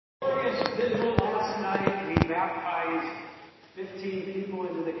baptize 15 people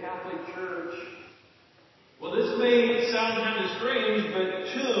into the Catholic Church. Well, this may sound kind of strange, but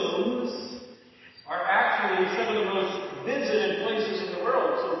tombs are actually some of the most visited places in the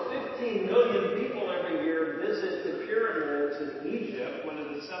world. So 15 million people every year visit the pyramids in Egypt, one of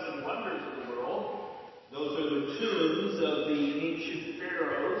the 7 wonders of the world. Those are the tombs of the ancient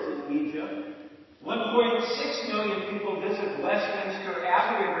pharaohs in Egypt. 1.6 million people visit Westminster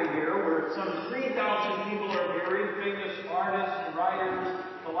Abbey every year, where some 3,000 people are buried, famous artists and writers,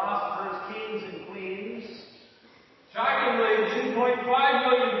 philosophers, kings and queens. Shockingly, 2.5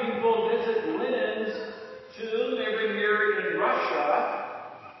 million people visit Lenin's tomb every year in Russia.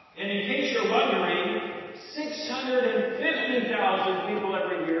 And in case you're wondering, 650,000 people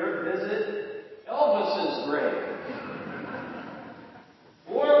every year visit Elvis's grave.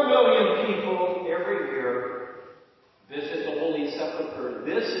 4 million people every year visit the Holy Sepulchre.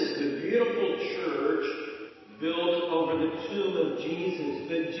 This is the beautiful church built over the tomb of Jesus.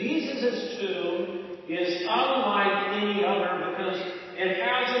 But Jesus' tomb is unlike any other because it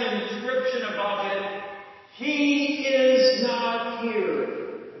has an inscription above it, "He is not here."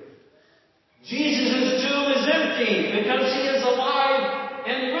 Jesus' tomb is empty because He is alive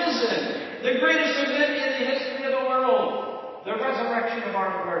and risen. The greatest event in the history of the world, the resurrection of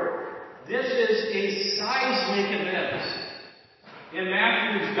our Lord. This is a seismic event. In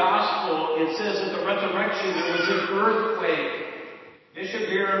Matthew's Gospel, it says at the resurrection there was an earthquake. Bishop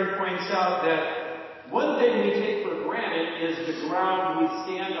Barron points out that one thing we take for granted is the ground we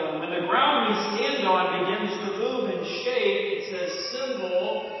stand on. When the ground we stand on begins to move and shake, it's a symbol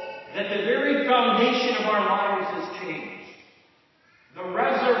that the very foundation of our lives has changed. The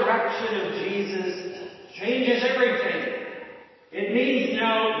resurrection of Jesus changes everything. It means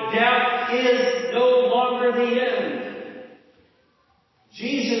now death is no longer the end.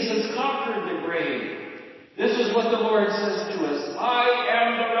 Jesus has conquered the grave. This is what the Lord says to us. "I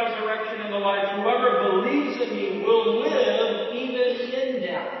am the resurrection and the life. Whoever believes in me will live even in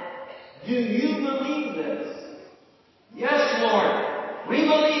death." Do you believe this? Yes, Lord. We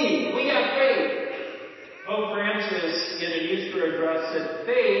believe. We have faith. Pope Francis, in an Easter address, said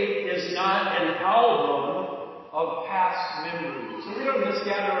faith is not an album of past memories. So we don't just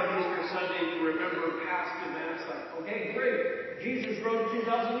gather on Easter Sunday to remember past events like, okay, great, Jesus rose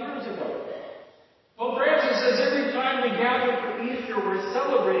 2,000 years ago. Pope Francis says every time we gather for Easter, we're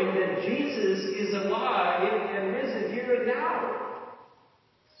celebrating that Jesus is alive and risen here and now.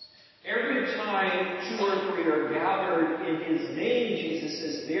 Every time 2 or 3 are gathered in His name, Jesus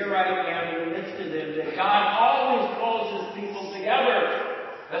says, "There I am in the midst of them." That God always calls His people together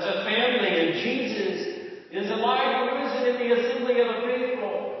as a family, and Jesus is alive and risen in the assembly of the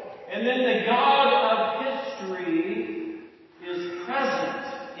faithful. And then the God of history is present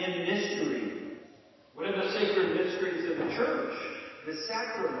in mystery. What are the sacred mysteries of the church? The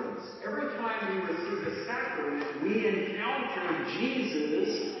sacraments. Every time we receive the sacrament, we encounter Jesus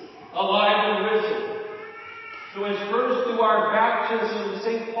alive and risen. So as first through our baptism,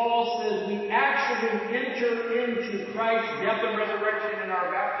 St. Paul says we actually enter into Christ's death and resurrection in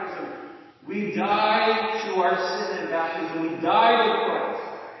our baptism. We die to our sin in baptism. We die to Christ.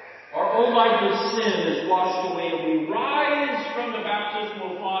 Our old life of sin is washed away, and we rise from the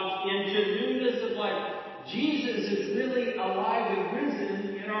baptismal font into newness of life. Jesus is really alive and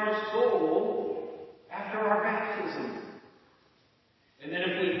risen in our soul after our baptism. And then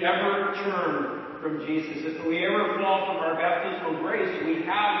if we ever turn from Jesus, if we ever fall from our baptismal grace, we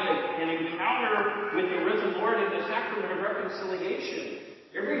have an encounter with the risen Lord in the sacrament of reconciliation.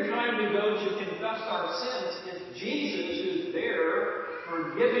 Every time we go to confess our sins, it's Jesus who's there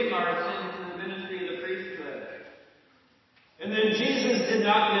forgiving our sins in the ministry of the priesthood. And then Jesus did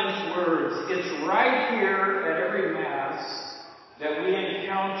not mince words. It's right here at every Mass that we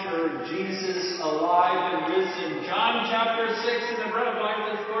encounter Jesus alive and risen. John chapter 6 in the Bread of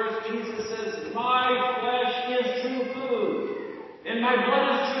Life discourse, Jesus says, "My flesh is true food, and my blood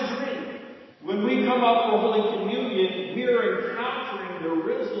is true drink." When we come up for Holy Communion, we are encountering the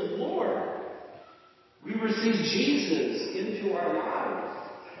risen Lord. We receive Jesus into our lives.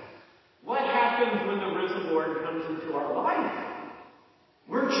 What happens when the risen Lord comes into our life?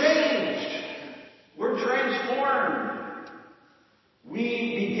 We're changed. We're transformed.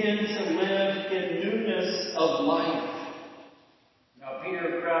 We begin to live in newness of life. Now,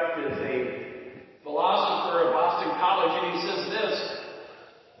 Peter Kreeft is a philosopher at Boston College, and he says this: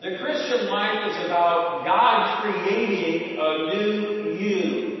 the Christian life is about God creating a new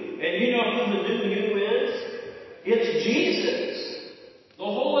you. And you know who the new you is? It's Jesus. The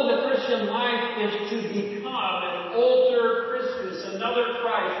whole of the Christian life is to become an alter Christus, another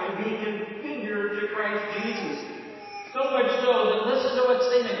Christ, to be configured to Christ Jesus. So much so that listen to what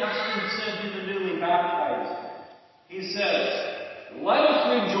St. Augustine said to the newly baptized. He says, "Let us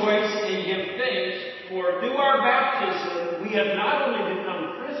rejoice and give thanks, for through our baptism we have not only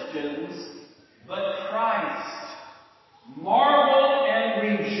become Christians, but Christ. Marvel and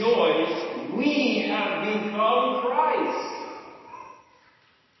rejoice, we have become Christ."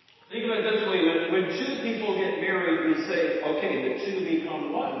 Think of it this way, when two people get married, we say, okay, the two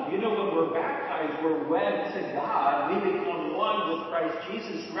become one. You know, when we're baptized, we're wed to God. We become one with Christ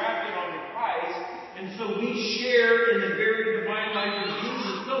Jesus, grafted onto Christ. And so we share in the very divine life of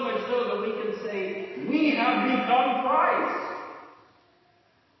Jesus, so much so that we can say, we have become Christ.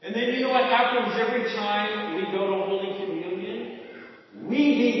 And then you know what happens every time we go to Holy Communion?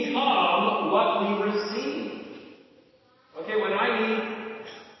 We become what we receive. Okay, when I eat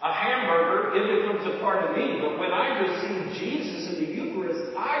a hamburger, it becomes a part of me. But when I receive Jesus in the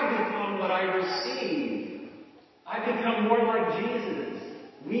Eucharist, I become what I receive. I become more like Jesus.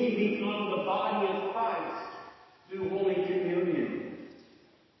 We become the body of Christ through Holy Communion.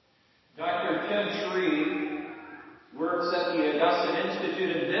 Dr. Ted Shree works at the Augustine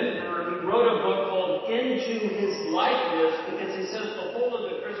Institute in Denver. He wrote a book called Into His Likeness because he says the whole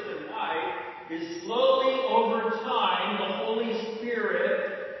of the Christian life is slowly over time, the Holy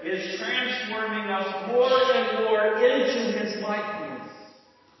Spirit is transforming us more and more into His likeness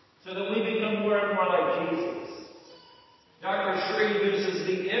so that we become more and more like Jesus. Dr. Shree uses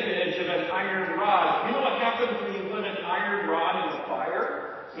the image of an iron rod. You know what happens when you put an iron rod in the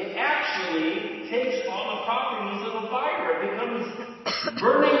fire? It actually takes on the properties of a fire. It becomes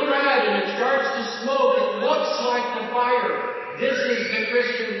burning red and it starts to smoke. It looks like the fire. This is the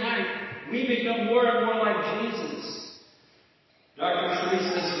Christian life. We become more and more like Jesus. Dr. Shree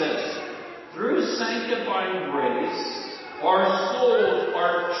says this, through sanctifying grace, our souls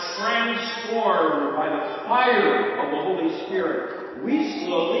are transformed by the fire of the Holy Spirit. We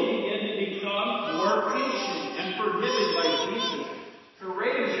slowly begin to become more patient and forgiving like Jesus,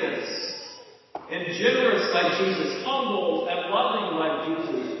 courageous and generous like Jesus, humble and loving like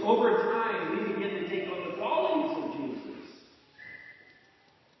Jesus. Over time, we begin to take on the qualities of Jesus.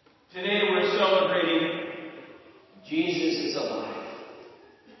 Today we're celebrating Jesus is alive.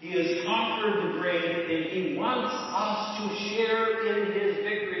 He has conquered the grave, and He wants us to share in His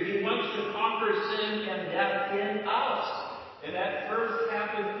victory. He wants to conquer sin and death in us. And that first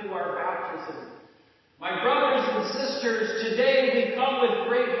happened through our baptism. My brothers and sisters, today we come with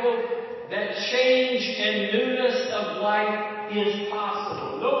great hope that change and newness of life is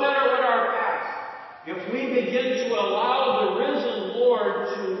possible. No matter what our past, if we begin to allow the risen Lord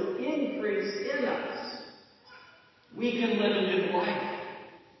to increase in us, we can live a new life.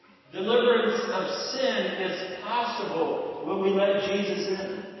 Deliverance of sin is possible when we let Jesus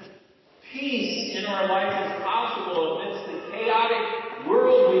in. Peace in our life is possible amidst the chaotic